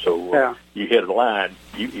 So you hit a line,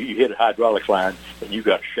 you hit a hydraulic line, and you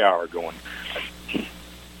got a shower going.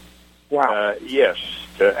 Wow. Yes,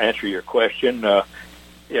 to answer your question,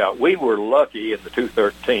 we were lucky in the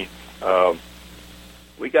 213.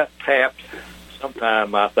 We got tapped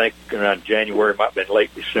sometime, I think, around January, might have been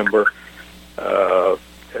late December,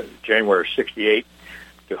 January 68,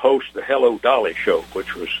 to host the Hello Dolly show,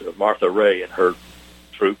 which was Martha Ray and her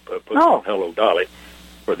troupe put on Hello Dolly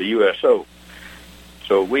for the USO.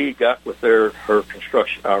 So we got with her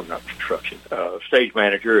stage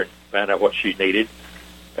manager and found out what she needed.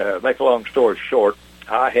 Make a long story short,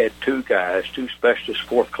 I had two specialists,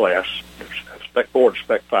 fourth class, Spec 4 and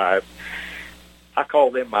Spec 5. I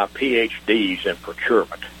call them my PhDs in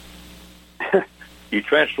procurement. You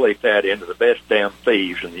translate that into the best damn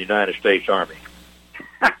thieves in the United States Army.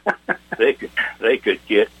 They could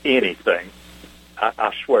get anything.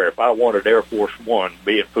 I swear, if I wanted Air Force One,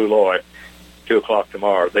 be in Fuloy, 2 o'clock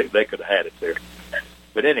tomorrow, they could have had it there.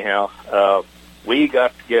 But anyhow, we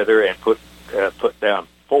got together and put down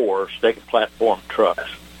 4 stick platform trucks.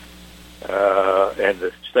 And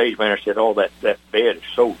the stage manager said, that bed is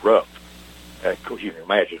so rough. Of course, you can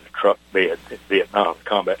imagine a truck bed in Vietnam,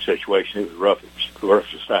 combat situation. It was rough. It was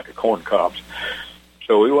rough as a stack of corn cobs.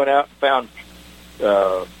 So we went out and found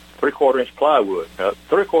 3/4 inch plywood.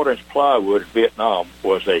 3/4 inch plywood in Vietnam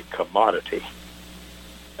was a commodity.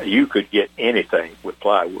 You could get anything with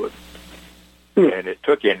plywood. And it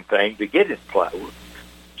took anything to get into plywood.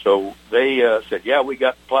 So they said, we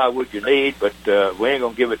got the plywood you need, but we ain't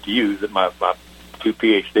going to give it to you, my 2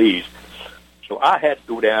 PhDs. So I had to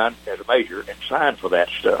go down as a major and sign for that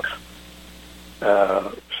stuff.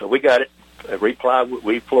 So we got it.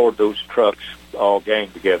 We floored those trucks all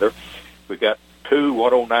ganged together. We got 2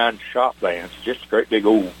 109 shop vans, just a great big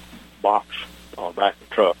old box on the back of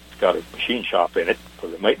the truck. It's got a machine shop in it for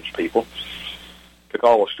the maintenance people. Took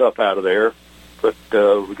all the stuff out of there. But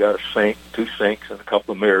we got a sink, 2 sinks, and a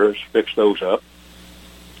couple of mirrors. Fixed those up.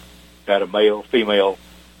 Got a male-female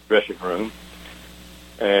dressing room.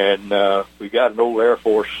 And we got an old Air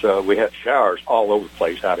Force. We had showers all over the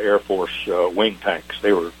place out of Air Force wing tanks.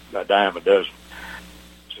 They were a dime a dozen.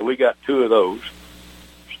 So we got 2 of those.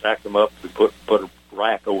 Stacked them up. We put a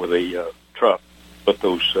rack over the truck. Put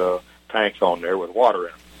those tanks on there with water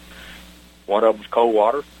in them. One of them was cold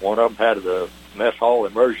water. One of them had the mess hall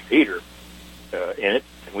immersion heater in it,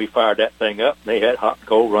 and we fired that thing up, and they had hot and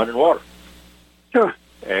cold running water. Sure.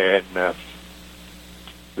 And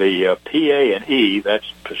the PA&E, that's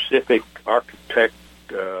Pacific Architect,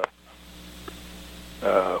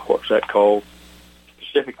 what's that called?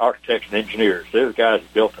 Pacific Architects and Engineers. They're the guys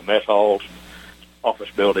that built the mess halls, office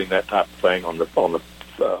building, that type of thing on the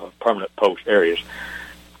permanent post areas.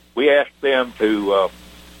 We asked them to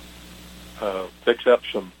fix up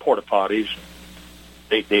some porta potties.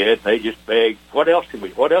 They did. They just begged, what else can we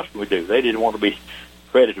do? They didn't want to be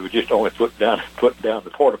credited with just only putting down the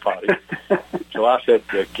porta potty. So I said,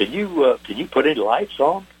 can you put any lights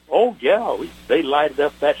on? Oh yeah, they lighted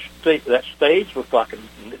up that stage with like a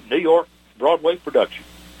New York Broadway production.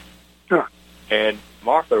 Sure. And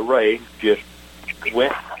Martha Ray just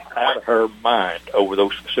went out of her mind over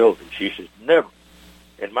those facilities. She says, never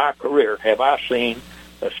in my career have I seen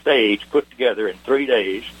a stage put together in 3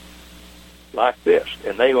 days like this.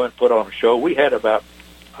 And they went and put on a show. We had about,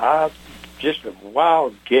 just a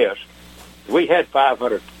wild guess, we had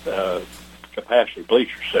 500 capacity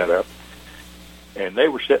bleachers set up, and they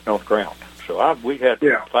were sitting on the ground. So we had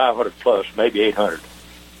 500 plus, maybe 800.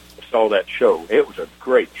 Saw that show. It was a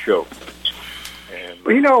great show. And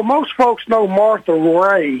most folks know Martha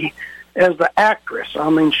Ray as the actress. I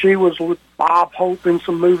mean, she was with Bob Hope in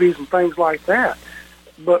some movies and things like that.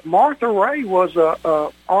 But Martha Ray was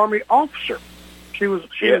a Army officer. She was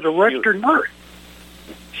a registered nurse.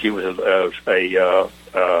 She was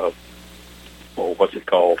what's it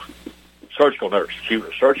called? Surgical nurse. She was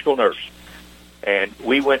a surgical nurse. And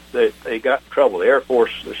we went, they got in trouble. The Air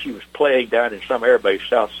Force, she was playing down in some air base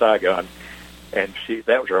south Saigon, and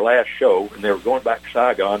that was her last show, and they were going back to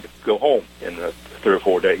Saigon to go home in 3 or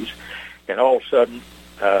 4 days. And all of a sudden,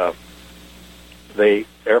 the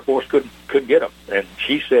Air Force couldn't get them. And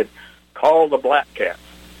she said, call the Black Cats.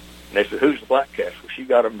 And they said, who's the Black Cats? Well, she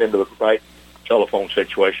got them into the right telephone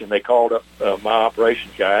situation. They called up my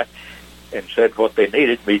operations guy and said what they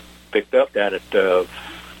needed to be picked up down at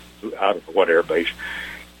out of what air base.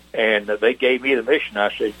 And they gave me the mission.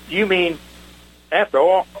 I said, you mean after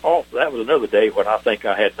all, that was another day when I think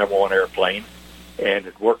I had number 1 airplane and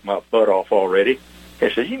had worked my butt off already.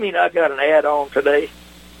 He said, you mean I got an add-on today?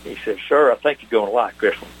 He said, sir, I think you're going to like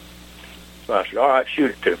this one. So I said, all right,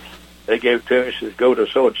 shoot it to me. They gave it to me. Says, go to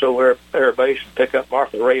so-and-so air base and pick up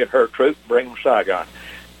Martha Ray and her troop and bring them to Saigon.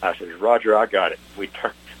 I said, Roger, I got it. We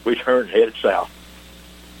turned and headed south.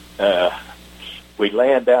 We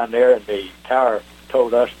land down there, and the tower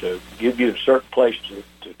told us to give you a certain place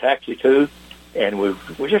to taxi to, and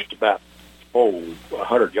we're just about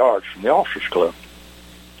 100 yards from the officers' club.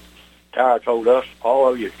 Tower told us,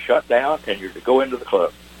 all of you shut down, and you're to go into the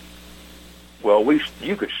club. Well,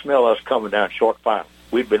 you could smell us coming down short final.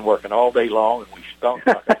 We'd been working all day long, and we stunk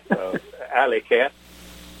like an alley cat.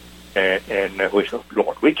 And we said,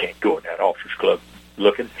 Lord, we can't go in that officers' club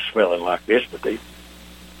looking, smelling like this. But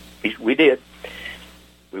we did.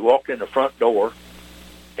 We walked in the front door,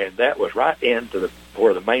 and that was right into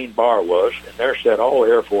where the main bar was. And there sat all the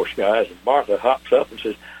Air Force guys. And Martha hops up and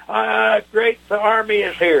says, great, the Army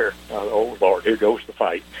is here. Oh, Lord, here goes the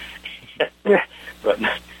fight. But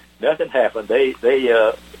nothing happened. They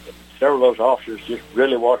several of those officers just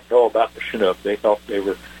really wanted to know about the Chinook. They thought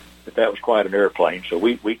that was quite an airplane. So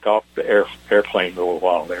we talked the airplane a little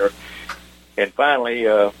while there. And finally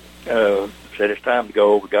said it's time to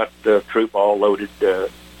go. We got the troop all loaded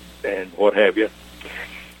and what have you.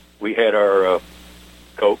 We had our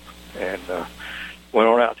coat and went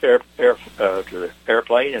on out there to the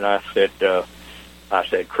airplane, and I said,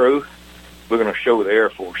 crew, we're going to show the Air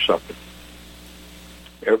Force something.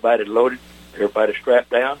 Everybody loaded, everybody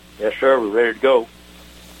strapped down. Yes, sir, we're ready to go.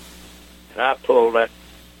 And I pulled that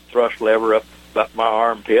thrust lever up about my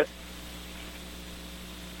armpit,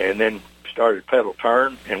 and then started pedal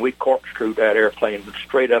turn, and we corkscrewed that airplane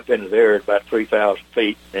straight up into the air at about 3,000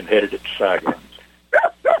 feet and headed it to Saigon.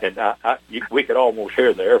 And we could almost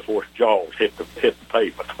hear the Air Force jaws hit the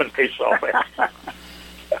pavement when they saw that.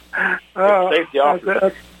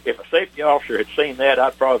 If a safety officer had seen that,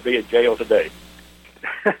 I'd probably be in jail today.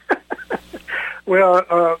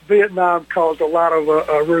 Well, Vietnam caused a lot of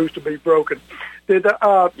rules to be broken.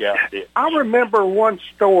 Yeah, it did. I remember one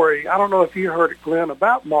story. I don't know if you heard it, Glenn,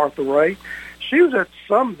 about Martha Ray. She was at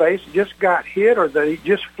some base, just got hit, or they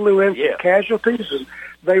just flew in some casualties, and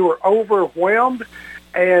they were overwhelmed.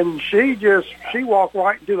 And she walked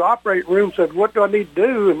right into the operating room, said, "What do I need to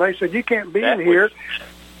do?" And they said, "You can't be in here."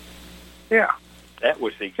 Yeah, that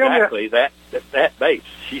was exactly that base.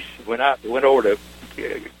 When I went over to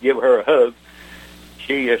give her a hug,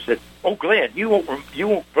 she said, "Oh, Glenn, you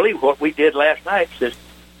won't believe what we did last night." She says,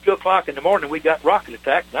 2:00 in the morning, we got rocket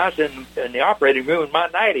attacked, and I was in the operating room in my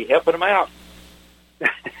nightie helping them out.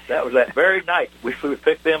 That was that very night we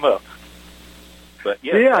picked them up. But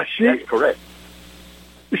that's correct.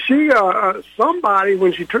 She somebody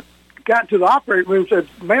when she got to the operating room said,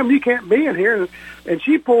 "Ma'am, you can't be in here," and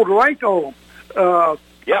she pulled rank on them.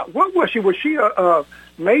 What was she? Was she a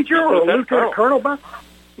major or a lieutenant colonel?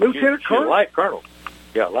 Lieutenant colonel, light colonel.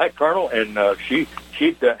 Yeah, light colonel, and she'd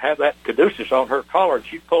have that caduceus on her collar, and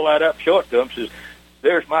she'd pull that up, show it to them, says,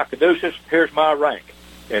 "There's my caduceus, here's my rank,"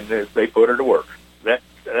 and they put her to work. That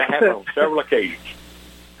happened on several occasions.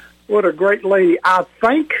 What a great lady! I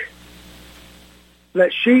think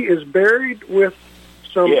that she is buried with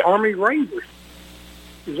some Army Rangers.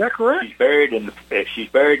 Is that correct? She's buried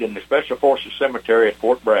in the Special Forces Cemetery at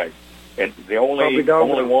Fort Bragg, and the only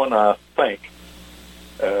one I think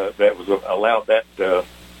that was allowed that to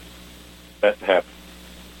happen.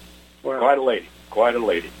 Wow. Quite a lady. Quite a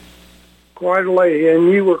lady, and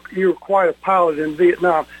you were quite a pilot in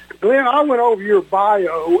Vietnam. Glenn, I went over your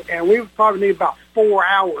bio, and we would probably need about 4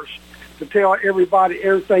 hours to tell everybody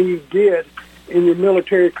everything you did in your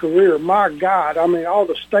military career. My God, I mean, all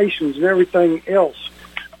the stations and everything else.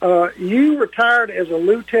 You retired as a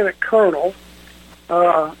lieutenant colonel,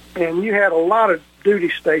 and you had a lot of duty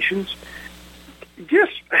stations. You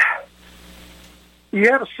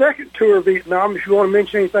had a second tour of Vietnam, if you want to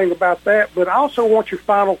mention anything about that, but I also want your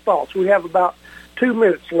final thoughts. We have about 2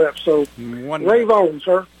 minutes left, so rave on,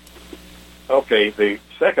 sir. Okay, the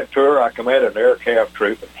second tour, I commanded an air cav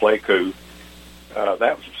troop at Pleiku.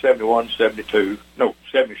 That was in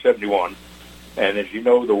 70-71. And as you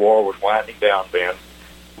know, the war was winding down then.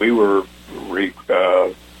 We were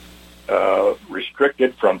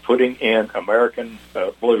restricted from putting in American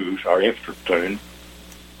Blues, our infantry platoon.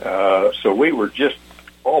 So we were just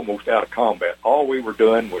almost out of combat. All we were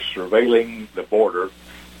doing was surveilling the border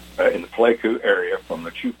in the Pleiku area from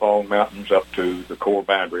the Chupong Mountains up to the Corps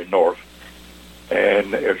boundary north.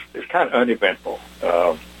 And it's kind of uneventful.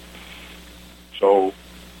 So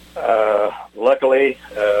luckily,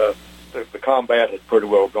 the combat had pretty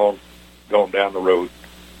well gone down the road.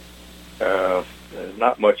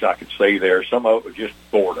 Not much I could say there. Some of it was just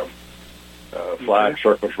boredom. Flying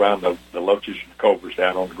circles around the loaches and cobras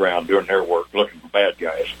down on the ground doing their work, looking for bad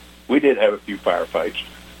guys. We did have a few firefights.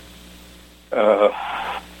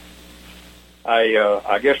 I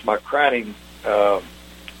guess my crowning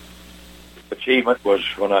achievement was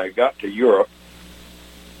when I got to Europe.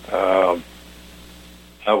 I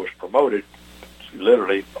was promoted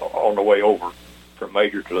literally on the way over from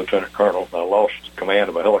major to lieutenant colonel. I lost command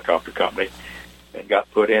of a helicopter company and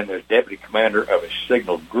got put in as deputy commander of a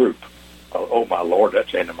signal group. Oh, my Lord,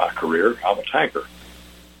 that's the end of my career. I'm a tanker.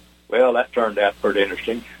 Well, that turned out pretty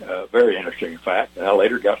interesting, very interesting, in fact. And I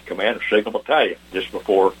later got to command a signal battalion just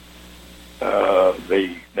before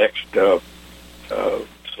the next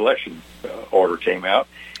selection order came out.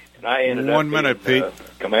 And I ended up being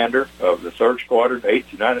commander of the 3rd Squadron,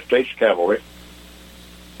 8th United States Cavalry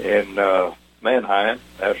in Mannheim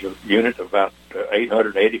as a unit of about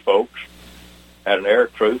 880 folks. Had an air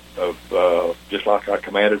troop of, just like I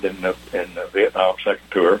commanded in the Vietnam Second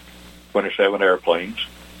Tour, 27 airplanes.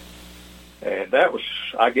 And that was,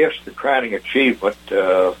 I guess, the crowning achievement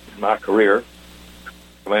in my career,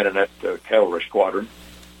 commanding that cavalry squadron.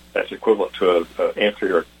 That's equivalent to an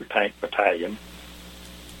infantry or tank battalion.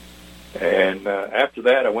 And after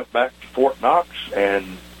that, I went back to Fort Knox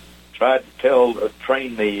and tried to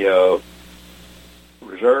train the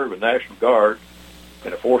Reserve and National Guard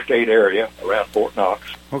in a 4-state area around Fort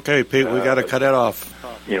Knox. Okay, Pete, we got to cut it off.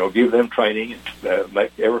 Give them training and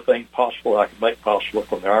make everything possible I could make possible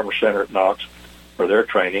from the Armor Center at Knox for their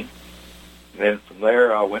training. And then from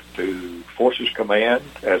there, I went to Forces Command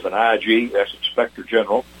as an IG, as Inspector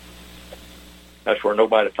General. That's where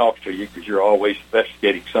nobody talks to you because you're always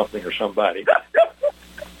investigating something or somebody.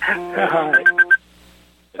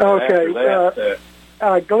 Okay.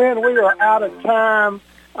 Glenn, we are out of time.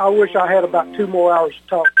 I wish I had about 2 more hours to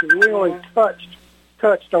talk to you. We only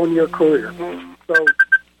touched on your career. So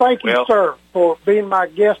thank you, sir, for being my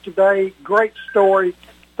guest today. Great story.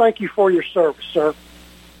 Thank you for your service, sir.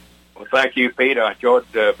 Well, thank you, Pete. I enjoyed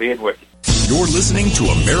being with you. You're listening to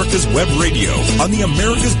America's Web Radio on the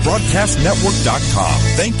AmericasBroadcastNetwork.com.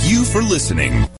 Thank you for listening.